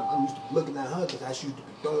 I'm used to looking at her because I used to be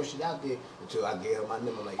throwing shit out there until I gave her my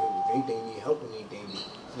number. Like, yo, if anything you need help with anything,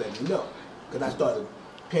 just let me know. Because I started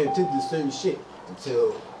paying attention to certain shit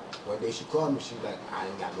until one day she called me. She was like, I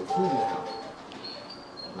ain't got no food in the house.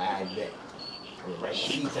 I'm like, I bet. I went right to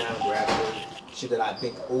Seatown, grabbed some shit that I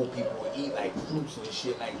think old people would eat, like fruits and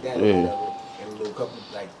shit like that or Yeah. whatever. And a little couple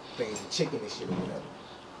like things of chicken and shit or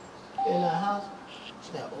whatever. In the house,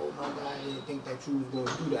 she's like, oh my God, I didn't think that you was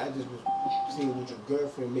gonna do that. I just was seeing with your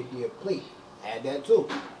girlfriend make me a plate. Had that too.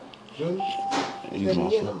 Feel me? You Let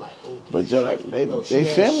me in, motherfucker. I'm like, oh. But you're like, Yo, she they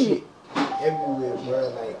had family. shit everywhere, bro.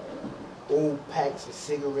 Like old packs of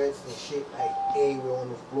cigarettes and shit, like everywhere on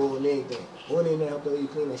the floor and everything. One in there helped her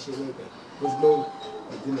clean that shit and everything. Was no.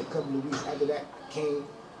 And then a couple of weeks after that,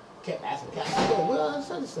 kept asking Cal, I said, yo, where are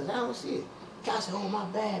such and such? I don't see it. Cal said, oh my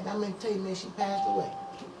bad. I meant to tell you, man, she passed away.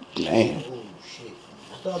 Damn, Oh shit.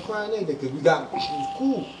 I started crying everything because it was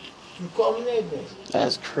cool. You called me and everything.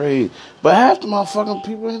 that's crazy. But half the motherfucking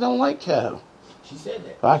people don't like Cal. She said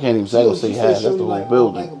that. I can't even say She say said half. she That's the only whole don't like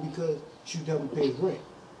building. him because she would help him pay his rent.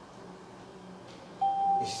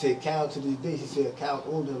 And she said Cal to this day, she said Cal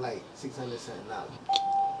owed her like $600 something.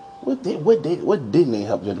 What didn't they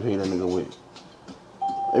help you to pay that nigga with?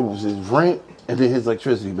 It was his rent and then his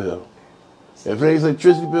electricity bill. If it ain't his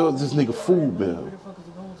electricity bill, it's this nigga food Where bill. the fuck is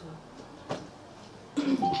it going to?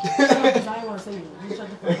 Because I ain't want to say it. You shut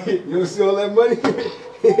the fuck up. You don't see all that money?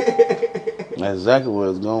 That's exactly where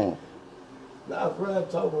it's going. Nah, bro, I'm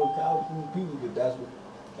talking about Cal food people, but that's what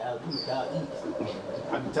Cal do. Cal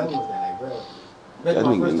eats. I be telling us that, like, bro. That's That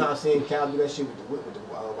my nigga first eat. time seeing Cal do that shit with the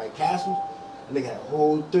White Castles. That nigga had a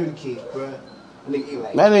whole 30 case, bro. That nigga ate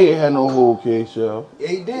like, That nigga had no whole case, yo. yeah,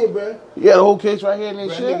 he did, bro. He had a whole case right here and Bro,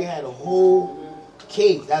 that that nigga shit. had a whole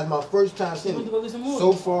case. That's my first time seeing You want to go get some it. more?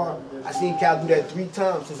 So far, I seen Cal do that 3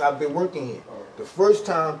 times since I've been working here. The first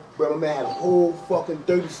time, bro, my man had a whole fucking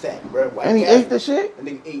 30 sack, bro. White And he Castle. ate the shit? And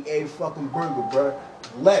nigga ate every fucking burger, bro.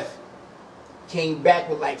 Left. Came back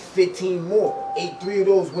with like 15 more. Ate 3 of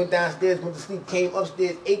those, went downstairs, went to sleep, came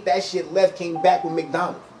upstairs, ate that shit, left, came back with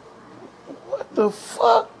McDonald's. What the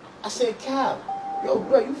fuck? I said, Cal, yo,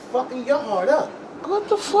 bro, you fucking your heart up. What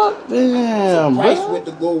the fuck? Damn, Price bro. went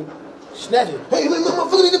to go snatch it. Hey,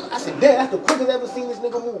 motherfucker. I said, damn, that's the quickest I ever seen this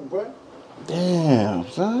nigga move, bro. Damn,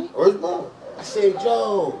 son. Earthborn. I said,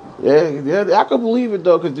 Joe. Yeah, I could believe it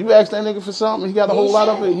though, cause you asked that nigga for something, he got a He whole ain't lot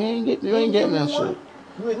of shit. it. You ain't getting that shit.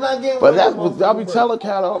 You was not getting But one that's of what them I'll be motherfuckers, telling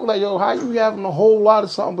Cal. I'm like, yo, how you having a whole lot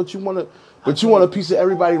of something, but you want a piece of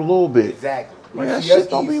everybody a little bro. bit, Exactly. Man, that See, shit us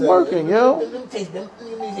don't eat be something. working, yo. Let me taste them.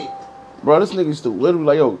 Let me see. bro. This nigga used to literally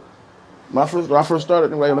like, yo, when I first started,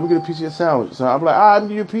 they were like, let me get a piece of your sandwich. So I'm like, all right, let me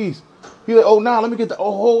give you a piece. He like, oh, nah, let me get the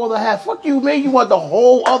whole other half. Fuck you, man. You want the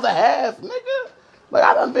whole other half, nigga? Like,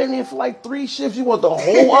 I done been here for like 3 shifts. You want the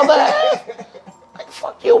whole other half? Like,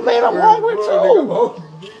 fuck you, man. I'm hungry too.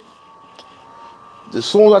 As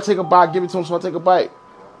soon as I take a bite, give it to him so I take a bite.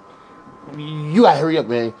 You gotta hurry up,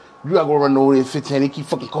 man. You gotta go run over there at 15. They keep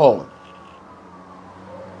fucking calling.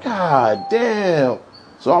 God damn.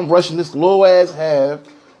 So I'm rushing this little ass half.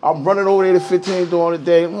 I'm running over there to 15 during the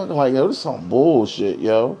day. I'm looking like, yo, this is some bullshit,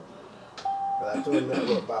 yo. But I told him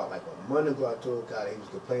that about like a month ago. I told Kyle he was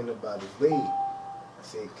complaining about his weight. I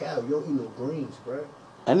said, Kyle, you don't eat no greens, bro.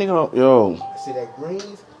 That nigga don't, yo. I said, that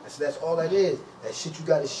greens, I said, that's all that is. That shit you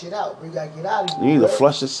gotta shit out, bro. You gotta get out of you. You need bro. to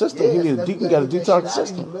flush the system. Yeah, you need so to, you you gotta get detox that the shit out of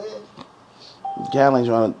system. you, man. Gal ain't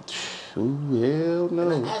trying to, ooh, hell And I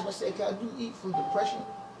no. asked him, I said, Kyle, do you eat from depression?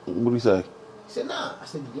 What do you say? He said, nah. I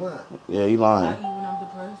said, you lying. Yeah, he I lying. eat when I'm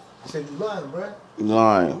depressed. I said, you lying, bro. He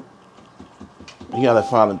lying. He gotta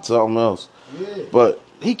find something else. Yeah. But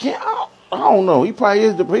he can't, I don't know. He probably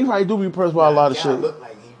is, he probably do be impressed by a lot of Kyle shit. look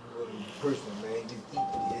like he really depression, man. He just eat,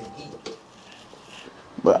 he just eat.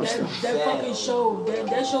 But I'm That, still, that fucking show,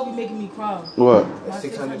 that show be making me cry. what? My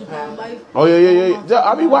 600 600-pound life. Oh, yeah. my Yeah,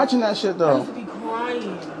 I be fucking watching life. that shit I though. used to be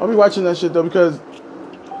crying. I be watching that shit though because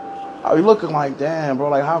I be looking like, damn, bro,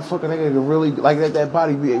 like how fucking nigga can really like that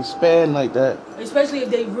body be expand like that. Especially if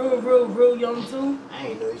they real young too. I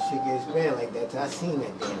ain't know this shit gets spanned like that till I seen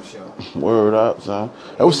that damn show. Word up, son.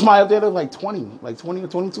 There was somebody up there that was like 20 or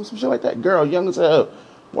 22, some shit like that. Girl, young as hell.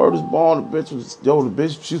 Word was born, the bitch was, yo, the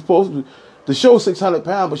bitch, she's supposed to be, the show 600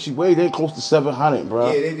 pounds, but she weighed in close to 700, bro.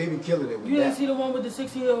 Yeah, they be killing it with You didn't that. see the one with the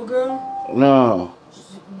 16-year-old girl? No.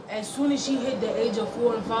 As soon as she hit the age of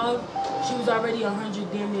 4 and 5, she was already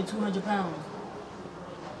 100, damn near 200 pounds.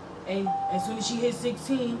 And as soon as she hit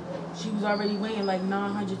 16, she was already weighing like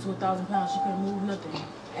 900 to 1,000 pounds. She couldn't move nothing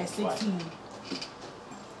at 16.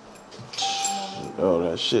 Yo,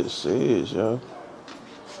 that shit serious, yo.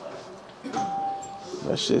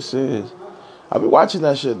 That shit serious. I be watching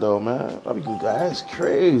that shit though, man. I be that's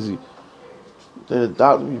crazy. The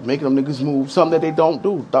doctor be making them niggas move, something that they don't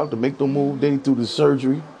do. Doctor make them move, then he do the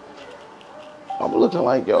surgery. I'm looking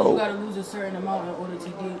like, You yo. gotta lose a certain amount in order to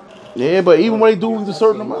get. Yeah, but even when they do the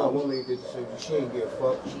certain I seen amount. one lady did the surgery. She ain't get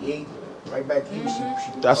fucked. She ate right back to you.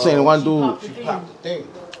 She I seen one She dude, popped the She thing. popped the thing.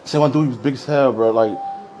 seen one dude, he was big as hell, bro. Like,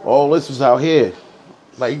 all this was out here.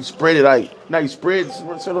 Like, he spread it, like, now he spread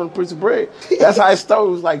it on a piece of bread. That's how it started.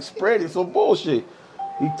 It was like, spread it, some bullshit.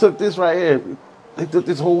 He took this right here. He took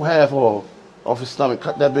this whole half off his stomach,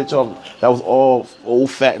 cut that bitch off. That was all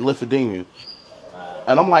old fat lymphedema.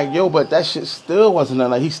 And I'm like, yo, but that shit still wasn't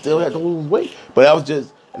nothing. Like, he still had to lose weight. But that was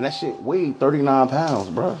just, and that shit weighed 39 pounds,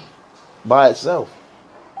 bro. By itself.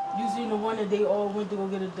 You seen the one that they all went to go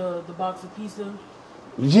get the box of pizza?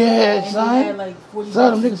 Yeah, And they had son. like 40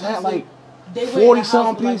 Son, them boxes niggas of had pizza. like They went in 40 the house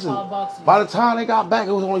something with like pieces. 5 boxes. By the time they got back,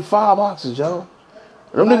 it was only 5 boxes, yo.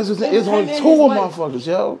 Them Right. niggas was, Him- it was him only and 2 his of wife. motherfuckers,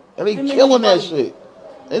 yo. And they Him and killing that his wife. shit.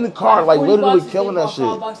 In the car, like 40 literally boxes, killing they that brought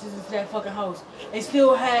 5 shit. boxes into that fucking house. And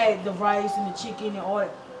still had the rice and the chicken and all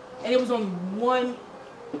that. And it was only one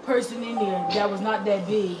person in there that was not that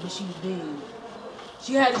big, but she was big.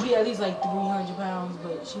 She had to be at least like 300 pounds,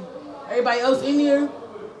 but everybody else in there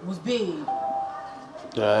was big.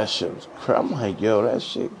 That shit was crazy. I'm like, yo, that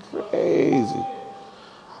shit crazy.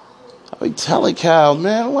 I be telling Cal,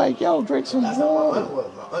 man, I'm like, yo, drink some That's how my water. aunt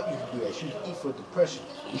was. My aunt used to do that. She used to eat for depression.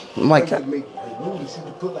 I'm like, She used to make like, noodles. She used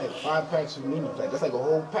to put like 5 packs of noodles. Like that's like a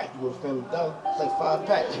whole pack. You go to Family Dollar. It's like 5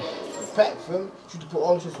 packs. A pack, feel me? She used to put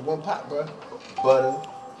all this shit in one pot, bro. Butter,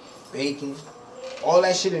 bacon, all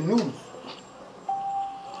that shit in noodles.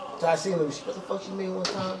 So I seen her. What the fuck she made one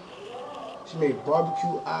time? She made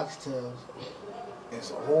barbecue oxtails and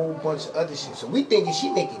a whole bunch of other shit. So we thinking she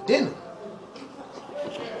making dinner.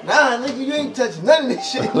 Nah, nigga, you ain't touching none of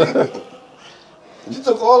this shit, nigga. She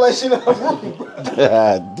took all that shit out of her room, bro.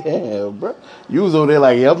 God damn, bro. You was over there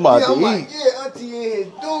like, yeah, I'm about Yeah, to I'm eat. like, yeah, auntie in here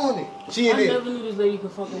doing it. She in I there. never knew this lady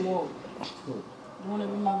could fucking walk. The one that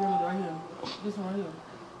be my grandmother right here. This one right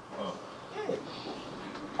here.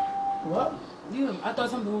 What? Yeah, I thought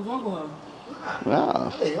something was wrong with her. Nah.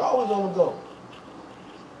 Hey, you always on the go.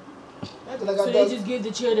 Acting like So I they done just give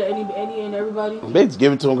the chair to any and everybody? They just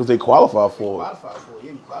give it to them because they qualify for it. qualified for it.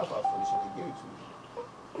 Yeah, you qualified for the shit they give it to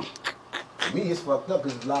you. To me, it's fucked up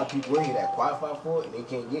because there's a lot of people in here that qualify for it and they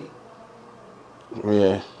can't get it.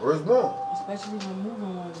 Yeah. Where's wrong? Especially the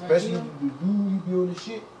moving ones, right Especially here. the dude, he be on the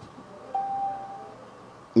shit.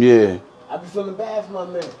 Yeah. I be feeling bad for my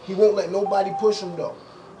man. He won't let nobody push him though.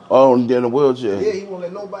 Oh, and then the wheelchair. Yeah, he won't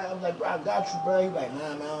let nobody. I'm like, bro, I got you, bro. He like,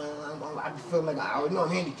 nah. I be feeling like I already know I'm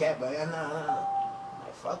handicapped, but nah.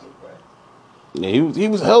 Like, fuck it, bro. Yeah, he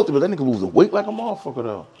was healthy, but that nigga losing weight like a motherfucker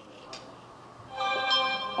though.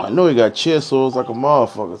 I know he got chest sores like a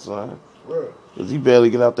motherfucker, son. Where? Cause he barely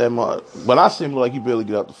get out that mud. But I seem like he barely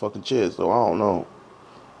get out the fucking chest, so I don't know.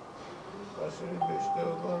 I see this bitch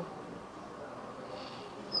still going.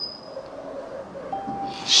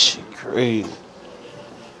 Shit, crazy.